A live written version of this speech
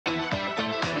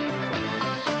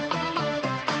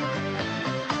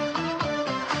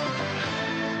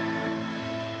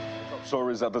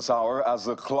stories at this hour as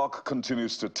the clock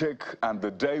continues to tick and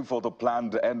the day for the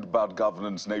planned End Bad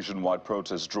Governance nationwide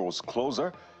protest draws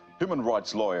closer. Human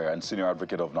rights lawyer and senior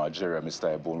advocate of Nigeria,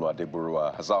 Mr. Ebunlu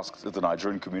Adeburua, has asked the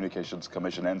Nigerian Communications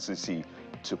Commission, NCC,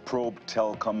 to probe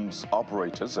telecoms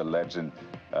operators alleging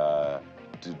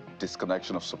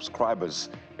disconnection of subscribers.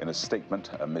 In a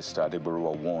statement, Mr.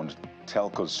 Adeburua warned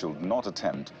telcos should not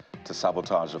attempt to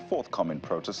sabotage a forthcoming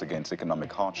protest against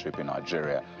economic hardship in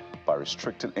Nigeria by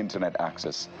restricting internet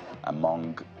access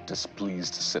among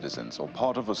displeased citizens. Or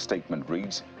part of a statement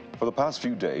reads, for the past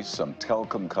few days, some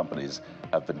telecom companies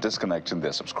have been disconnecting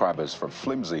their subscribers for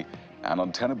flimsy and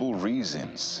untenable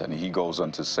reasons. And he goes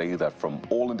on to say that from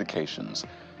all indications,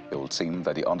 it would seem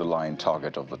that the underlying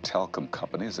target of the telecom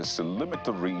companies is to limit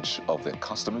the reach of their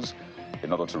customers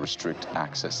in order to restrict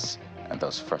access and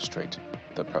thus frustrate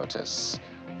the protests.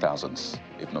 Thousands,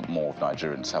 if not more, of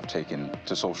Nigerians have taken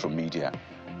to social media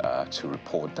to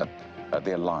report that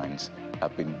their lines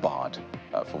have been barred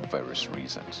for various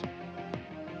reasons.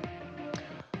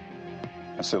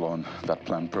 And still on that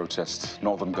planned protest,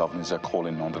 northern governors are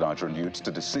calling on the Nigerian youths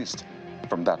to desist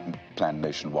from that planned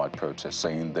nationwide protest,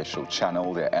 saying they shall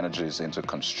channel their energies into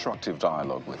constructive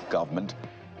dialogue with government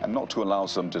and not to allow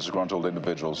some disgruntled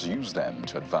individuals use them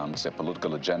to advance their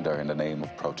political agenda in the name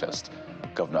of protest.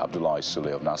 Governor Abdullahi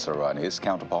Sule of Nasarawa and his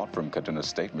counterpart from Kaduna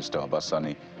State, Mr.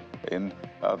 Obasani, in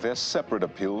their separate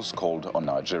appeals called on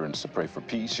Nigerians to pray for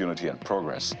peace, unity and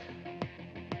progress.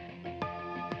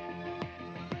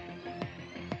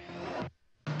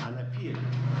 An appeal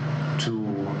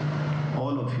to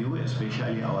all of you,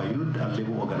 especially our youth and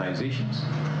labor organizations,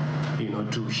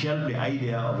 to shelve the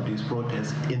idea of this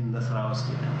protest in Nasarawa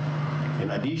State.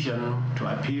 In addition,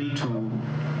 to appeal to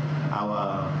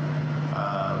our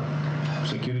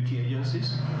security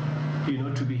agencies,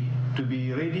 to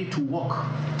be ready to work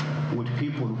with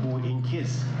people who, in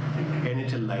case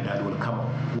anything like that will come up.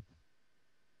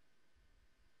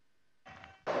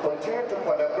 Continue to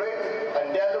collaborate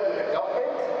and dialogue with the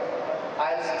government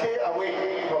and stay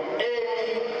away from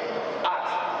any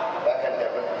act that can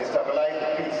destabilize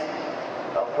the peace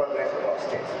and progress of our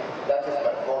state. That is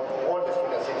my call to all the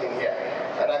students sitting here.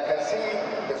 And I can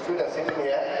see the students sitting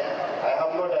here. I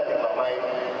have no doubt in my mind.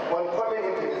 When coming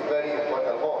into this very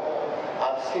important hall,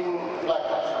 I've seen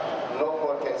placards, no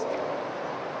protest.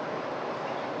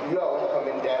 You are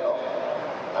welcoming dialogue,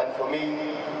 and for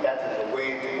me, that is the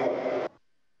way to go.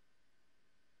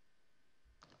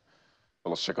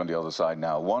 Well, let's check on the other side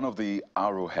now. One of the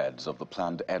arrowheads of the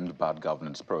planned End Bad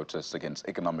Governance protests against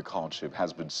economic hardship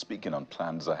has been speaking on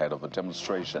plans ahead of a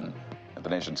demonstration at the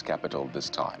nation's capital this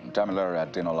time. Damilare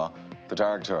Adenola, the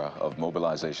director of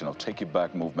mobilization of Take It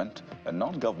Back movement, a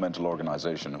non-governmental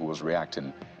organization who was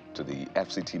reacting to the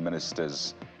FCT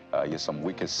minister's Yesam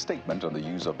Wike's statement on the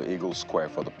use of the Eagle Square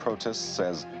for the protest,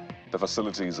 says the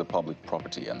facility is a public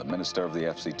property and the minister of the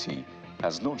FCT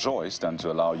has no choice than to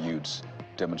allow youths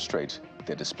demonstrate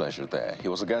their displeasure there. He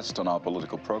was a guest on our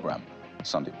political program,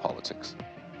 Sunday Politics.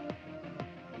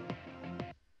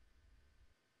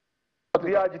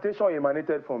 The agitation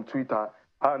emanated from Twitter,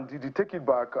 and the Take It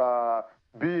Back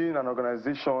being an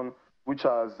organization which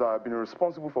has been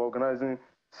responsible for organizing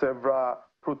several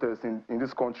protests in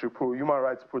this country, pro-human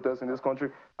rights protests in this country,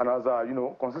 and has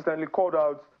consistently called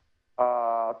out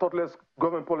thoughtless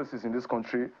government policies in this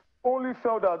country, only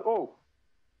felt that, oh,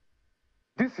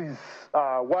 this is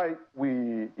why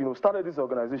we started this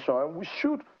organization, and we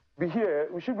should be here,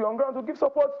 we should be on ground to give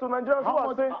support to Nigerians who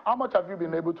are saying... How much have you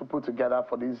been able to put together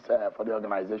for this for the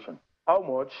organization? How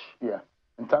much? Yeah,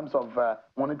 in terms of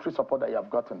monetary support that you have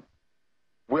gotten.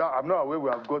 I'm not aware we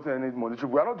have gotten any monetary.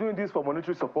 We are not doing this for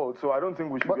monetary support, so I don't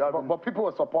think we should be having... But people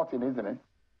are supporting, isn't it?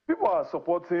 People are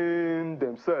supporting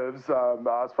themselves,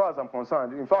 as far as I'm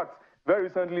concerned. In fact, very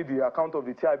recently, the account of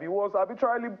the TIB was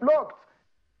arbitrarily blocked.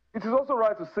 It is also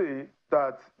right to say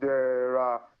that there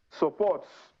are supports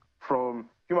from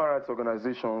human rights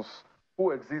organizations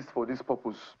who exist for this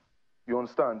purpose. You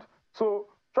understand? So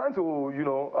trying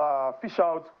to, fish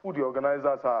out who the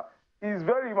organizers are is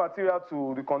very immaterial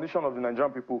to the condition of the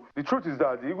Nigerian people. The truth is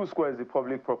that the Eagle Square is a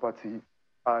public property.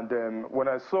 And when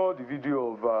I saw the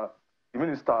video of the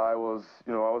minister, I was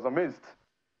amazed,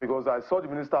 because I saw the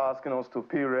minister asking us to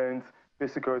pay rent, pay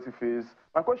security fees.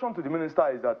 My question to the minister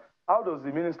is that, how does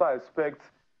the minister expect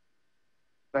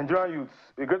Nigerian youths,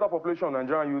 a greater population of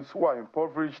Nigerian youths who are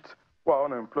impoverished, who are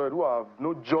unemployed, who have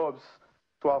no jobs,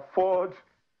 to afford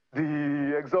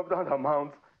the exorbitant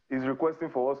amount is requesting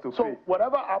for us to pay? So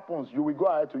whatever happens, you will go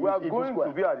ahead to use Eagle Square. We are going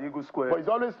to be at the Eagle Square. But it's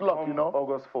always locked,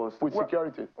 August 1st. With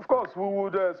security. Of course, we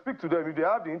would speak to them if they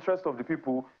have the interest of the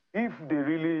people, if they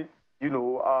really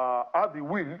have the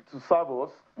will to serve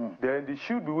us, then they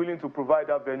should be willing to provide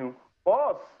that venue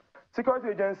for us. Security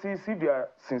agencies, if they are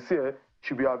sincere,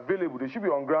 should be available. They should be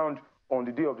on ground on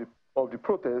the day of the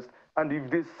protest. And if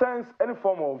they sense any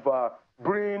form of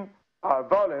bringing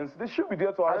violence, they should be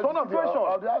there to arrest the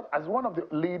situation. As one of the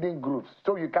leading groups,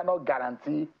 so you cannot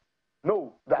guarantee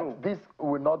that this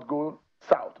will not go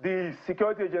south. The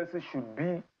security agencies should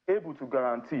be able to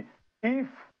guarantee if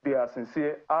they are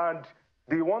sincere and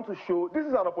they want to show, this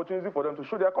is an opportunity for them to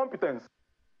show their competence.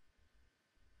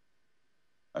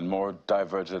 And more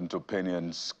divergent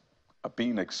opinions are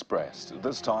being expressed,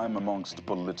 this time amongst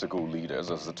political leaders,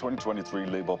 as the 2023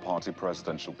 Labour Party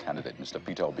presidential candidate, Mr.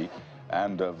 Peter Obi,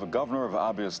 and the governor of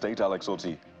Abia State, Alex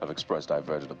Otti, have expressed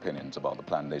divergent opinions about the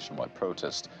planned nationwide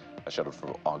protest scheduled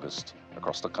for August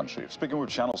across the country. Speaking with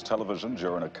Channels Television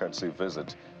during a courtesy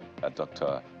visit at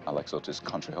Dr. Alex Otti's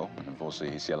country home in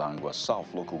Vosi, Isialangwa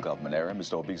South local government area,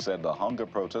 Mr. Obi said the hunger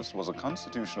protest was a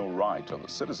constitutional right of the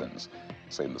citizens,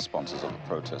 saying the sponsors of the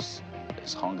protests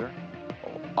is hunger,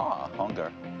 or are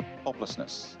hunger,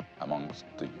 hopelessness amongst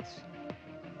the youth.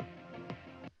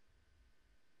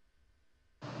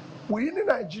 Within the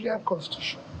Nigerian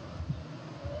constitution,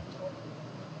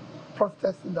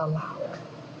 protesting allowed.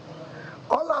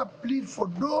 All I plead for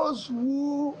those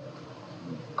who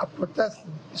are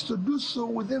protesting is to do so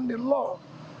within the law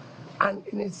and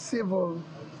in a civil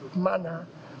manner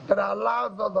that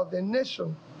allows us of the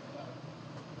nation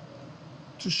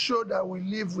to show that we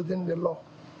live within the law.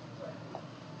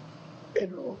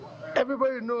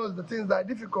 Everybody knows the things that are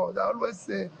difficult. I always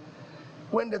say,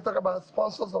 when they talk about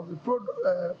sponsors of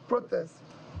the protest,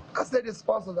 I say the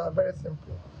sponsors are very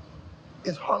simple.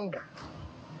 It's hunger.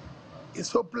 It's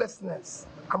hopelessness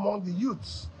among the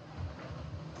youths.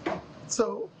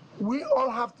 So we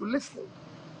all have to listen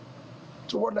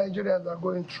to what Nigerians are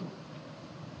going through.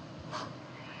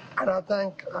 And I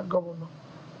thank our governor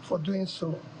for doing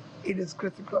so. It is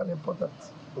critical and important.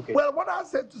 Okay. Well, what I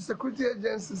said to security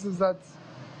agencies is that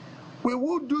we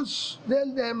will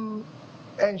let them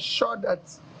ensure that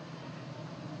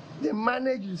they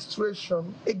manage the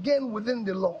situation, again, within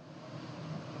the law.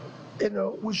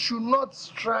 We should not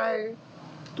try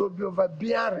to be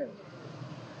overbearing.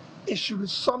 It should be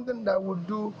something that we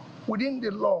do within the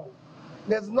law.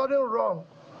 There's nothing wrong.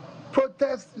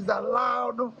 Protest is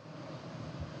allowed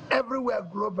everywhere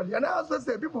globally. And I also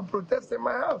say people protest in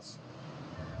my house.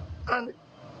 And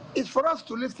it's for us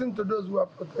to listen to those who are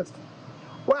protesting.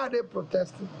 Why are they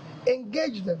protesting?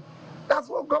 Engage them. That's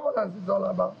what governance is all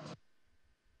about.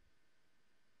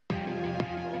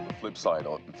 On the flip side,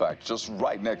 in fact, just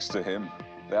right next to him,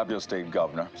 the Abia State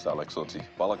Governor, Mr. Alex Otti,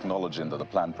 while acknowledging that the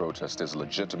planned protest is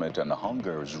legitimate and the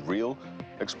hunger is real,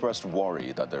 expressed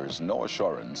worry that there is no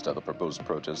assurance that the proposed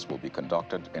protest will be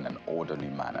conducted in an orderly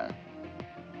manner.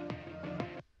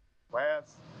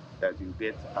 Requires that you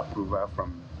get approval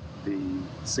from the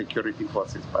security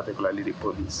forces, particularly the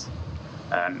police.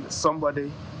 And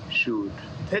somebody should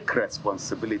take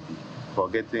responsibility for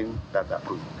getting that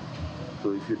approval.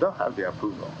 So if you don't have the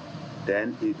approval,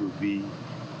 then it will be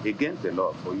against the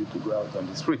law for you to go out on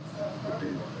the street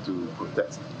to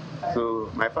protest.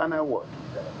 So my final word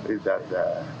is that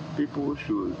people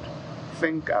should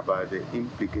think about the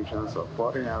implications of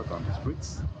pouring out on the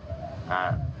streets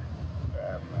and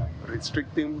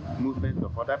restricting movement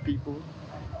of other people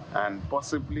and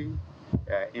possibly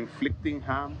inflicting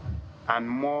harm and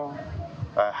more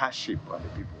hardship on the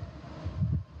people.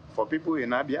 For people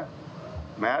in Abia,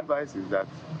 my advice is that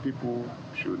people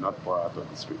should not pour out on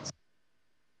the streets.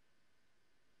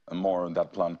 And more on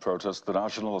that planned protest, the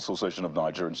National Association of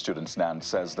Nigerian Students, NANS,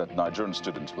 says that Nigerian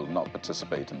students will not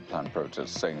participate in planned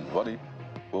protests, saying the body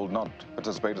will not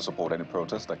participate or support any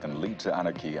protest that can lead to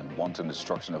anarchy and wanton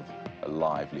destruction of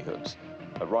livelihoods.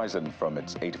 Arising from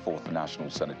its 84th National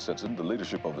Senate sitting, the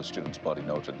leadership of the students' body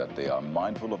noted that they are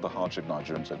mindful of the hardship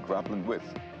Nigerians are grappling with,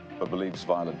 but believes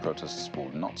violent protests will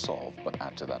not solve but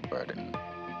add to that burden.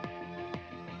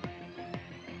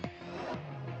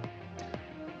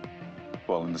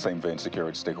 Well, in the same vein,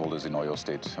 security stakeholders in Oyo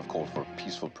State have called for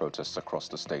peaceful protests across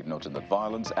the state, noting that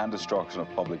violence and destruction of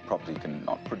public property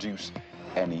cannot produce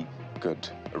any good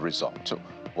result. So,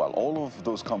 while all of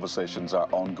those conversations are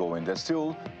ongoing, there's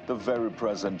still the very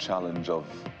present challenge of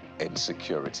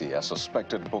insecurity, as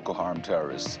suspected Boko Haram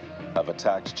terrorists have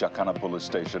attacked Jakana police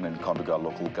station in Konduga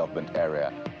local government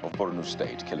area of Borno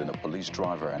State, killing a police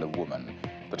driver and a woman.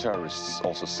 The terrorists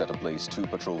also set ablaze 2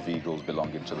 patrol vehicles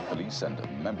belonging to the police and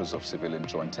members of civilian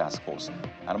joint task force,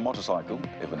 and a motorcycle,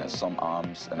 even as some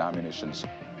arms and ammunition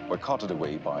were carted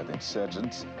away by the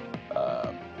insurgents.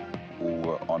 who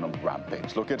were on a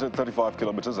rampage. Located 35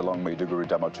 kilometers along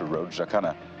Maiduguri-Damaturu Road,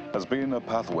 Jacana has been a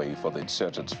pathway for the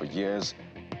insurgents for years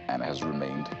and has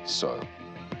remained so.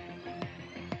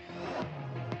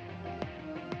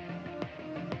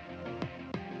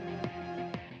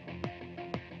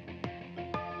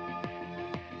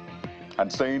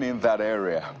 And staying in that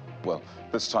area, well,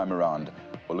 this time around,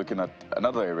 we're looking at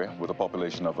another area with a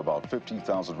population of about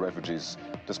 50,000 refugees,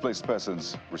 displaced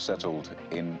persons resettled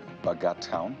in Bagat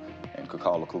town in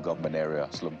Kukau local government area,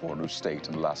 Borno State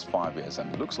in the last 5 years.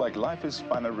 And it looks like life is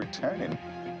finally returning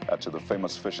to the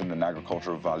famous fishing and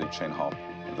agricultural value chain hub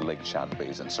in the Lake Chad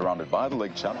Basin. Surrounded by the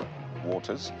Lake Chad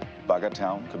waters, Bagat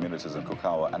town, communities in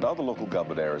Kukau and other local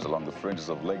government areas along the fringes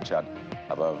of Lake Chad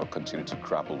have, however, continued to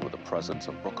grapple with the presence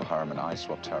of Boko Haram and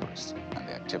ISWAP terrorists and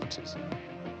their activities.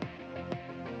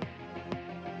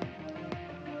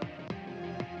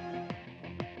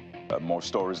 More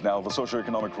stories now. The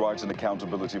Socio-Economic Rights and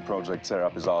Accountability Project,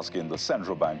 SERAP, is asking the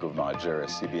Central Bank of Nigeria,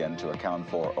 CBN, to account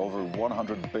for over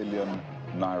 100 billion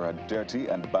naira dirty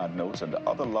and bad notes and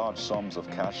other large sums of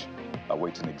cash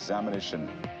awaiting examination,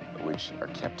 which are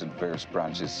kept in various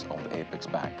branches of the Apex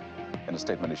Bank. In a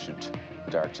statement issued,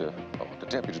 the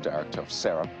Deputy Director of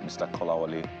SERAP, Mr.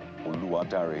 Kolawole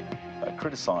Oluwadare,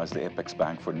 criticized the Apex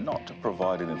Bank for not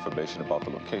providing information about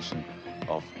the location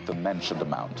of the mentioned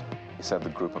amount. He said the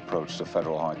group approached the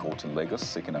Federal High Court in Lagos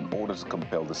seeking an order to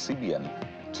compel the CBN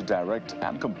to direct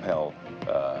and compel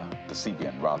the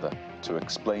CBN to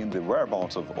explain the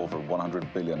whereabouts of over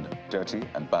 100 billion dirty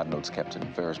and bad notes kept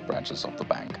in various branches of the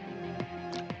bank.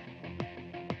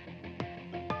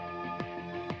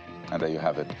 And there you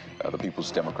have it, the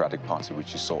People's Democratic Party,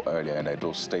 which you saw earlier in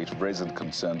Edo State, raising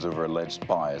concerns over alleged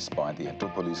bias by the Edo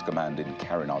Police Command in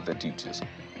carrying out their duties.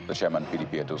 The chairman,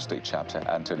 PDP Edo State Chapter,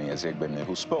 Anthony Ezegbemi,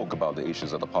 who spoke about the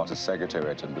issues at the party's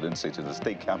secretariat and within city, the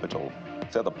state capital,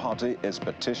 said the party is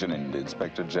petitioning the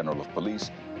Inspector General of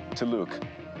Police to look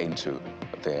into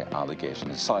their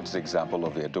allegations. It cites the example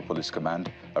of the Edo Police Command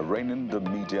arraigning the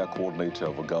media coordinator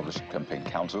of a governorship campaign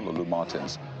council, Olu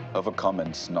Martins, over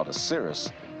comments not as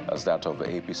serious as that of the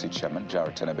APC chairman,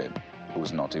 Jared Tenebe, who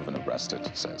was not even arrested,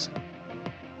 says.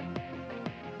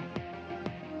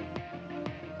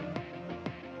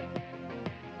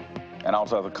 And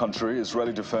outside the country,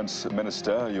 Israeli Defense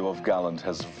Minister Yoav Gallant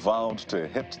has vowed to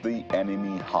hit the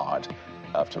enemy hard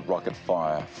after rocket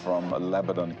fire from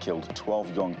Lebanon killed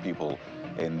 12 young people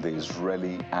in the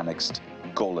Israeli-annexed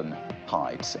Golan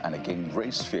Heights and again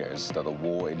raised fears that the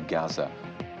war in Gaza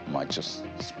might just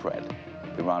spread.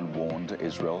 Iran warned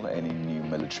Israel any new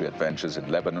military adventures in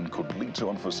Lebanon could lead to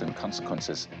unforeseen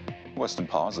consequences. Western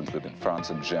powers, including France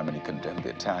and Germany, condemned the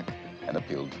attack and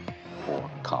appealed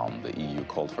for calm. The EU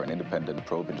called for an independent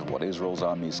probe into what Israel's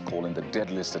army is calling the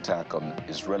deadliest attack on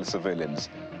Israeli civilians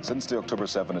since the October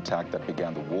 7 attack that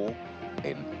began the war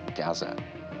in Gaza.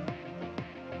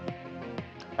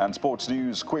 And sports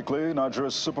news quickly.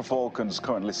 Nigeria's Super Falcons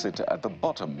currently sit at the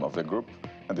bottom of their group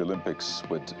in the Olympics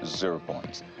with 0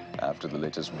 points after the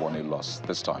latest 1-0 loss,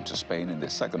 this time to Spain in their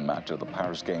second match of the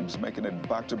Paris Games, making it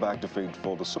back-to-back defeat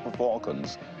for the Super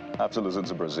Falcons after losing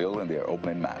to Brazil in their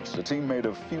opening match. The team made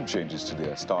a few changes to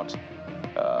their start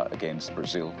against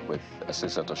Brazil, with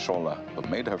Asisa Toshola, who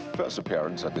made her first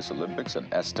appearance at this Olympics,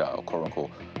 and Esther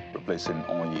Okoronko replacing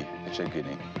Onyi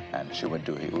Echegini and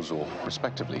Chiwendu Uzo,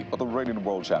 respectively. But the reigning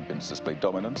world champions displayed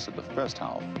dominance in the first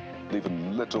half,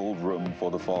 leaving little room for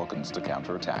the Falcons to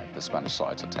counterattack. The Spanish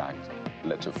side's attack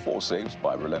led to 4 saves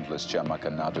by relentless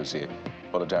Chiamaka Nadozie,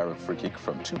 but a direct free kick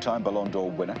from two-time Ballon d'Or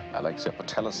winner Alexia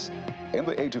Putellas in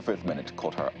the 85th minute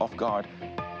caught her off guard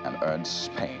and earned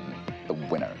Spain the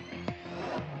winner.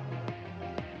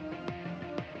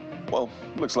 Well,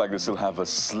 looks like they still have a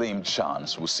slim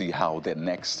chance. We'll see how their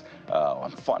next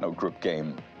final group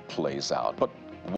game plays out. But